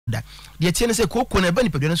de tie ne se koko na ba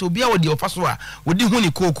nipadua no so obi a wodi ofa so a wodi hu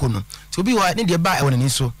ni koko no so obi wa ne de ba e woni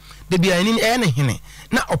so de bia ni e ne hene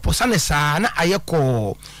na oposa ne saa na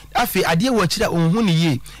ayeko afi ade wo akira onhu ne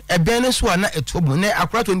ye eben ne so a na etobu na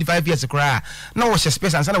akora 25 years kora na wo hye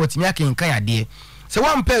space ansa na watimi akenkan ade se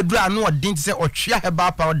wan pa adura no odin se otwea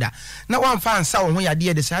herbal powder na wan fa ansa wo ho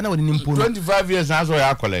yade de sa na woni nimpo 25 years na so ya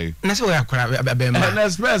akola na so ya akora be ma na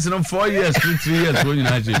space no 4 years 3 years wo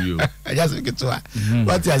nyina che bio just get to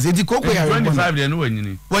what ya say di koko ya 25 de no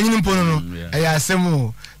wanyini mpo no ya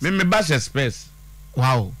asemu me ba she space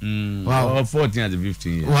wow 14 and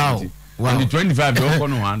 15 years wow and the 25 don't go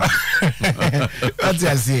no hand what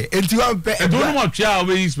you say enti wan pe don't mo twia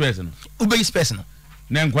obey space no obey space no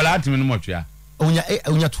na nkwala atimi no mo twia onya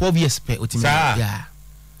 12 years pe otimi ya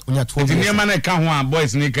onya 12 years enti ma na ka ho a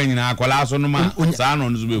boys ne ka nyina akwala so no ma sa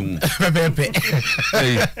no so be hu pepe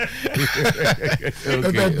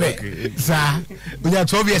sa onya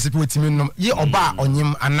 12 years pe otimi no ye oba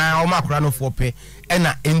onyim ana o makora no fo pe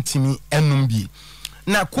na entimi enum bi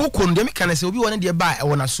na koko ndo me kana se obi wona de ba e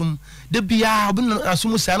wona sum de bia obi na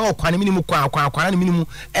sum sa na okwane minimu kwa na minimu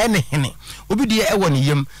ene hene obi de e wona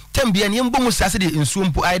yem tem bia ne yem bomu sa se de nsuo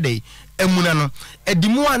mpo aidai emuna no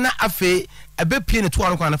edimu ana afe ebepie ne to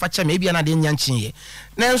anu kwa na fa cha me bia na de nya nchie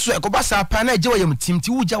na nso ekoba sa pa na eje wo yem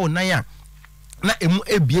timti wuja wo nan ya na emu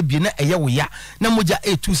ebiebie na eye wo ya na moja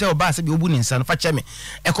etu se oba se bi obu ni nsa no fa cha me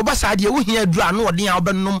ekoba sa de wo hia adura no odin ya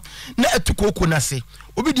obenum na etu koko na se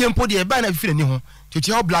obi de mpo de ba na fifire ni ho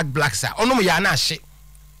titi ho black sa onum ya na ahye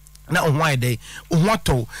na ohwan dey ohwan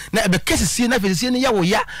to na ebe kesisi na fesisi ne ya wo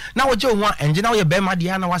ya na wo je ohwan enje na wo ye be ma de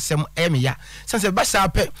ya na wasem me ya sense ba sa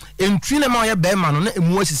pe entwi na ma wo ye be ma no na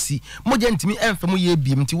emu asisi moje ntimi emfam ye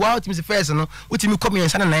biem nti wa otimi se first no otimi come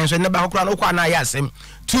yensa na nan so na ba hokora no kwa na ya asem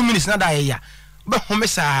 2 minutes na da ya ba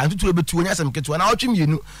homesa tuturo betu onya asem ketu na otwi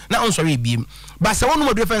mienu na onsori biem ba se wonu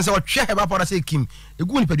modwe fense otwe heba powder se kim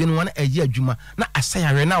egu ni padwe no na ayi adwuma na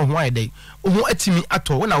asayare na ohwan dey ohun atimi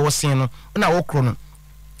ato wo na wo sen no na wo kro no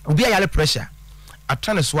obi ayale pressure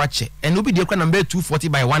atane so ache and obi de kwa number 240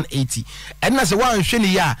 by 180 and na se wan hwe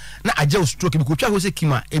ni ya na aje stroke bi ko twa ho se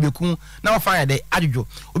kima ebeku na wo fa dey adwo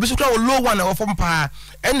obi so kwa wo low one na wo fom pa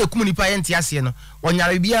en na kum nipa yente ase no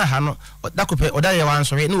wonyare bia ha no dakope odaye wan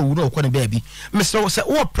so na owu na okọ ne baabi mr se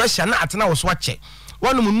wo pressure na atena wo so ache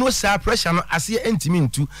wanu no sa pressure no ase entimi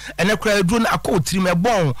ntu ene kra aduro na akọ otirim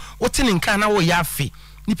ebon wo tene nka na wo ya afi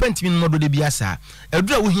nipa entimi no do de bia sa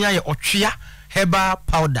aduro wo hia ye otwea herbal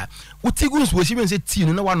powder utigus wo sibe se tea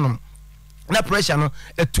no na wanom na pressure no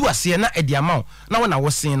etu ase na ediamao na wona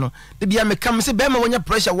wosen no de bia mekam se be ma wonya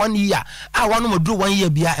pressure 1 year a wanom duro 1 year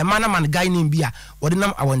bia e mana man guy nim bia wode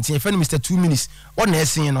nam awonten fe no Mr 2 minutes wona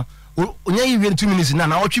esen no onya yiwe 2 minutes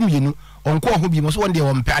na otwe mienu onko ho bi mo so wonde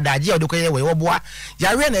wo mpe adaje wode koye we wo boa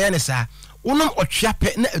yare na ye ne sa wonom otwea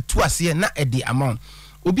pe na etu ase na ediamao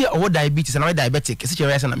obi owo diabetes na diabetic ese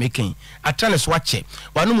chere na making atane so ache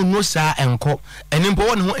wanu no sa enko enimpo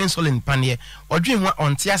won ho insulin panie odwen ho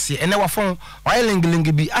onte ase ene wafon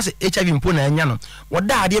oiling bi ase HIV mpo na anya no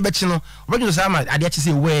woda ade be chi no obedun sa ma ade ache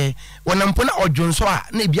se we wona mpo na odwon so a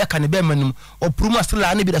na bia ka ne be manum opuruma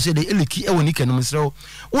stela na bi da se de eliki e woni kanum srew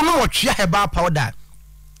wono wotwea herbal powder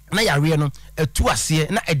na yare no etu ase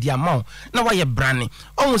na ediamao na waye brane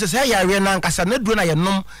ohun se yare na nkasa na duro na ye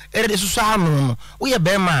nom erede susu anu no wo ye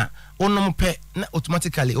be ma wonom pe na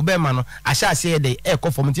automatically obema no asha ase dey e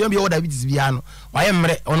conform ti bi wo diabetes bia no waye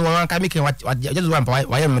mre ono wan ka make just one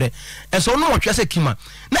waye mre so no wotwa se kima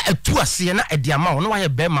na etu ase na ediamao no waye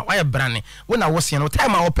be ma waye brane wo na wo se no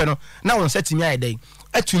time a wo pe no na won setimi aye dey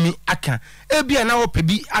atumi aka ebia na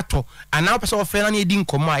opebi ato ana opese ofe na edi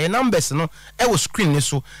nkomo aye numbers no e wo screen ni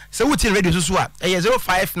so se wuti radio so a e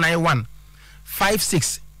 0591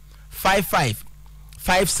 56 55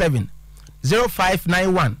 57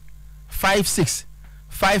 0591 56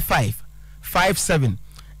 55 57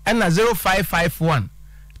 and 0551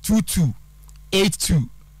 22 82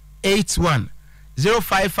 81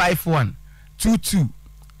 0551 22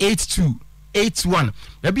 82 81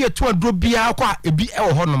 maybe a to adro bia kwa ebi e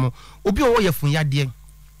wo honom obi wo ye fun yade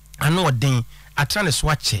ano odin atane so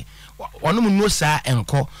ache onum no sa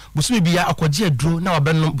enko busumi bia akoje adro na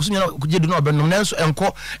obenum busumi na akoje adro na obenum nanso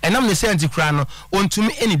enko enam ne senti kra no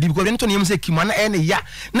ontumi eni bi because nto ne yem se kima na ene ya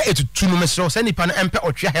na etutu no mesro se nipa no empe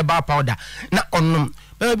otwea herbal powder na onum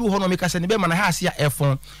be ho no meka se ne be mana ha ase ya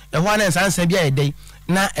efon e ho na nsansan bia edei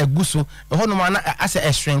na eguso e ho no ma na ase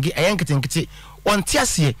eshrenge eyenketenkete onti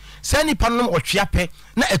ase se nipa no otwea pe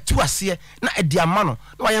na etu ase na ediama no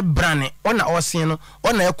na waye brane ona osen no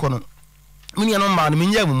ona ekono muni no ma no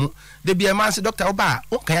menya mu de bia man se doctor oba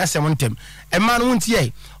o kan asem ntem e ma no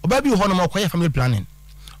wontie oba bi ho no ma okoye family planning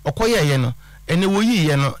okoye ye no ene wo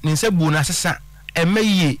yiye no ne nsa bu na sesa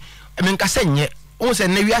emaye menkasa nye o se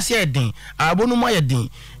na wiase eden abonu mo yeden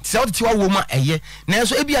ti se woti wa wo ma eye na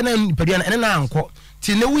so ebia na nipadua na ene na anko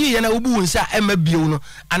ti ne wuyi na obu nsa ema bio no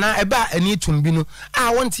ana eba ani tumbi no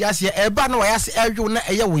a wonti ase eba na wayase ehwo na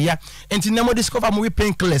eye wo ya enti na mo discover mo we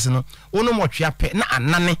painkillers no ono mo twea pe na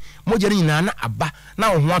anane mo jere nyina na aba na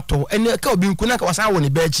wo ho ato ene ka obi nku na ka wasan wo ne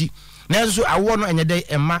baachi na so awo no enye dai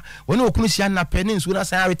emma woni okunu sia na pe ne nsu na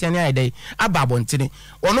san awetene ai dai aba bontene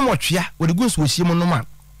ono mo twea wo de gunsu wo hie mo no ma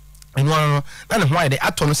eno no na ne ho ai dai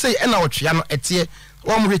ato no sei ena wo twea no etie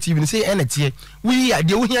one more TV say enetie we ya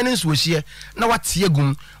de wo hia ne nso hie na watie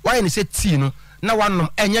gum why ne say tea no na wanom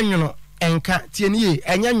enya nwono enka tie ne ye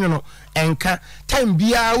enya nwono enka time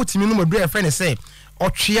bia utimi no modo e friend say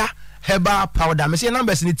otwea herbal powder me say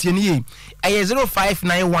numbers ne tie ne ye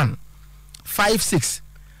 0591 56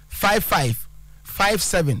 55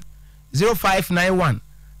 57 0591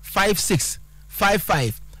 56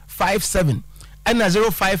 55 57 and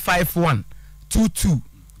 0551 22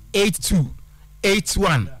 82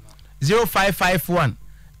 81 0551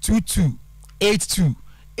 22 82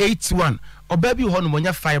 81 obabi ho no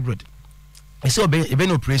monya fibroid ese obe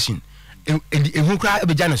no operation ehun kra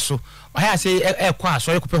ebeja ne so oha say ekwa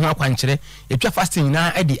asori kope ho akwankyere etwa fasting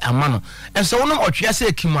na edi amano enso wonom otwea se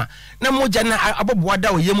ekima na moja na aboboa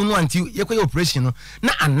da oyemu no anti yekoye operation no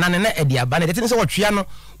na anane na edi aba na de se otwea no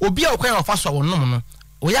obi a okwan ofa so wonom no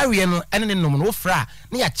oyawe no ene ne nom no wo fra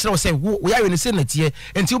na ya kire wo se oyawe ne se na tie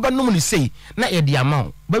enti wo ba nom ne sei na ye di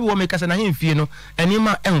ama ba bi wo me kasa na hemfie no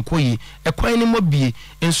enima enkoyi ekwan ni mobie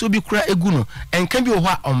enso bi kura egu no enka bi wo ho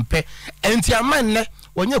a ompe enti ama ne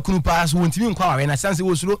wonya kunu pa so wontimi nkwa wawe na sanse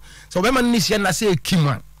wo suro so be ma ne hie na se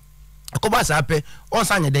ekima akoba sa pe on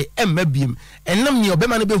sanye de emma biem enam ni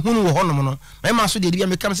obema no be hunu wo honom no ma so de dia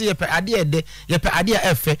me kam se ye pe ade ede ye pe ade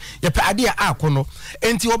efe ye pe ade akono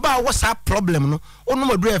enti oba wo sa problem no onu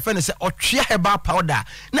maduru efe ne se otwea herbal powder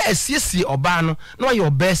na asiesie oba no na ye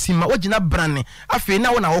oba sima wogina brane afi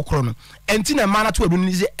na wo na wo kro no enti na ma na to adu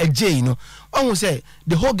ni se agei no ohun se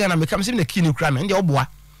the whole Ghana me kam se na kini kra me nde oboa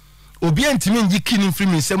obi antimi ngi kini free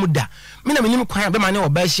me semu da me na menim kwan be ma ne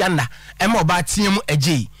oba hia nda ema oba tiam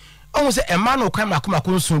agei on say emma no kwan makoma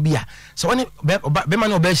nso bia so woni be ma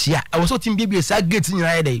no be hia e wo so tim bia sa gate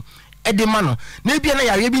nyina ye dey e de ma no na bia na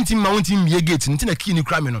yare bi ntim ma wontim bia gate ntina key ni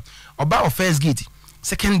kra me no oba of first gate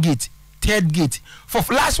second gate third gate for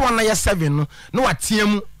last one na ya 7 no no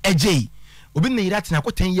watiam agei obi na yirati na ko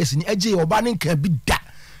 10 years ni agei oba ne nka bi da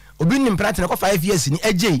obi ni mprati na ko 5 years ni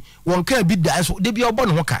agei won ka bi da so de bia obo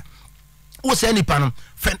no ka wo say ni pa no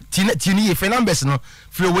tini ye numbers no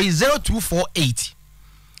freeway 0248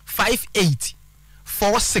 58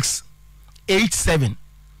 46 87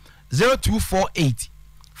 0248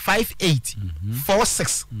 58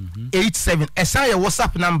 46 87 esa your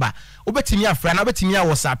WhatsApp number obetimi afra na obetimi a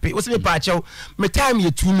WhatsApp wo se me pa achew me time ye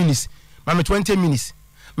 2 minutes ma me 20 minutes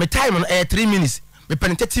me time no 3 minutes me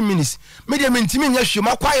pen 30 minutes me de mentimi nya hwe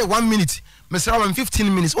ma kwaye 1 minute me sera 15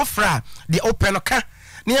 minutes ofra the open ka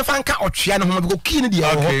ne ya fanka otwea ne ho be ko key ne de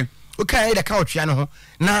ho okay the couch ya no ho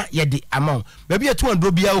na ye de amount ba bia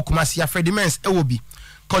 200 bia okumasi ya Fredimens ewobi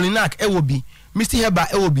Colinac ewobi Mr Herbal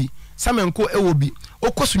ewobi Samenko ewobi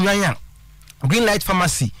okosunwan Green Light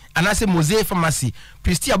Pharmacy anase Mosaic Pharmacy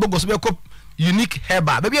Prestige Abogos be ko Unique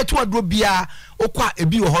Herbal ba bia 200 bia okwa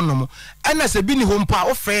ebi wo honom ena se bi ni ho mpa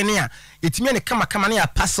ofre ne a etimi ne kama ne ya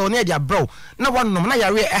pasel ne dia bro na wonom na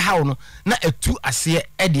yare ehaw no na etu ase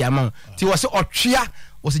e de amount ti wo se otwea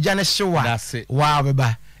wo se jane hyewa wow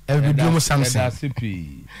beba every drum something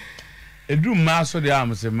a drum maso de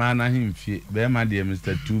am se man ahim fie be ma de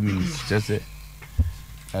Mr 2 minutes just say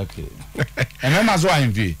okay and me maso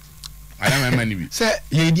ahim fie I am many bi say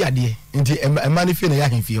ye di ade nti e ma ne fie na ya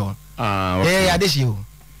ahim fie ho okay ade shi ho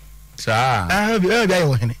sa be ayi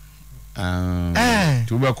wo hene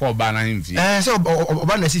tu be ko ba na ahim fie so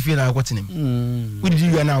oba na si fie na ko tinem we did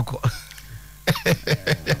you na ko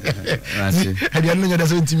That's it. I don't know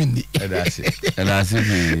that's what you mean. That's it.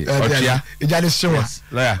 Otwea. Ejale show.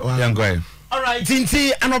 Lawyer, young guy. All right,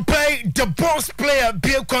 Tinti anopai the boss player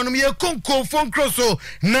be economy konko phone crosso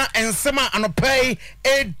na ensema anopai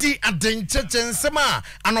edi adenche ensema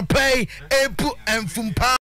anopai epu enfumpa